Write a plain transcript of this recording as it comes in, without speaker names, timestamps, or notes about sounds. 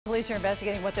Police are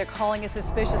investigating what they're calling a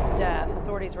suspicious death.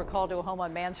 Authorities were called to a home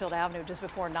on Mansfield Avenue just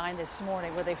before 9 this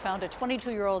morning, where they found a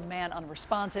 22-year-old man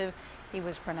unresponsive. He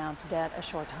was pronounced dead a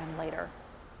short time later.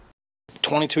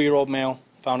 22-year-old male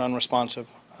found unresponsive.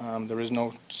 There is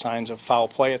no signs of foul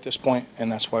play at this point,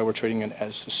 and that's why we're treating it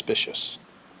as suspicious.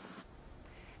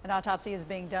 An autopsy is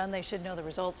being done. They should know the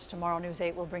results tomorrow. News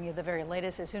 8 will bring you the very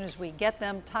latest as soon as we get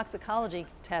them. Toxicology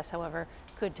tests, however,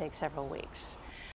 could take several weeks.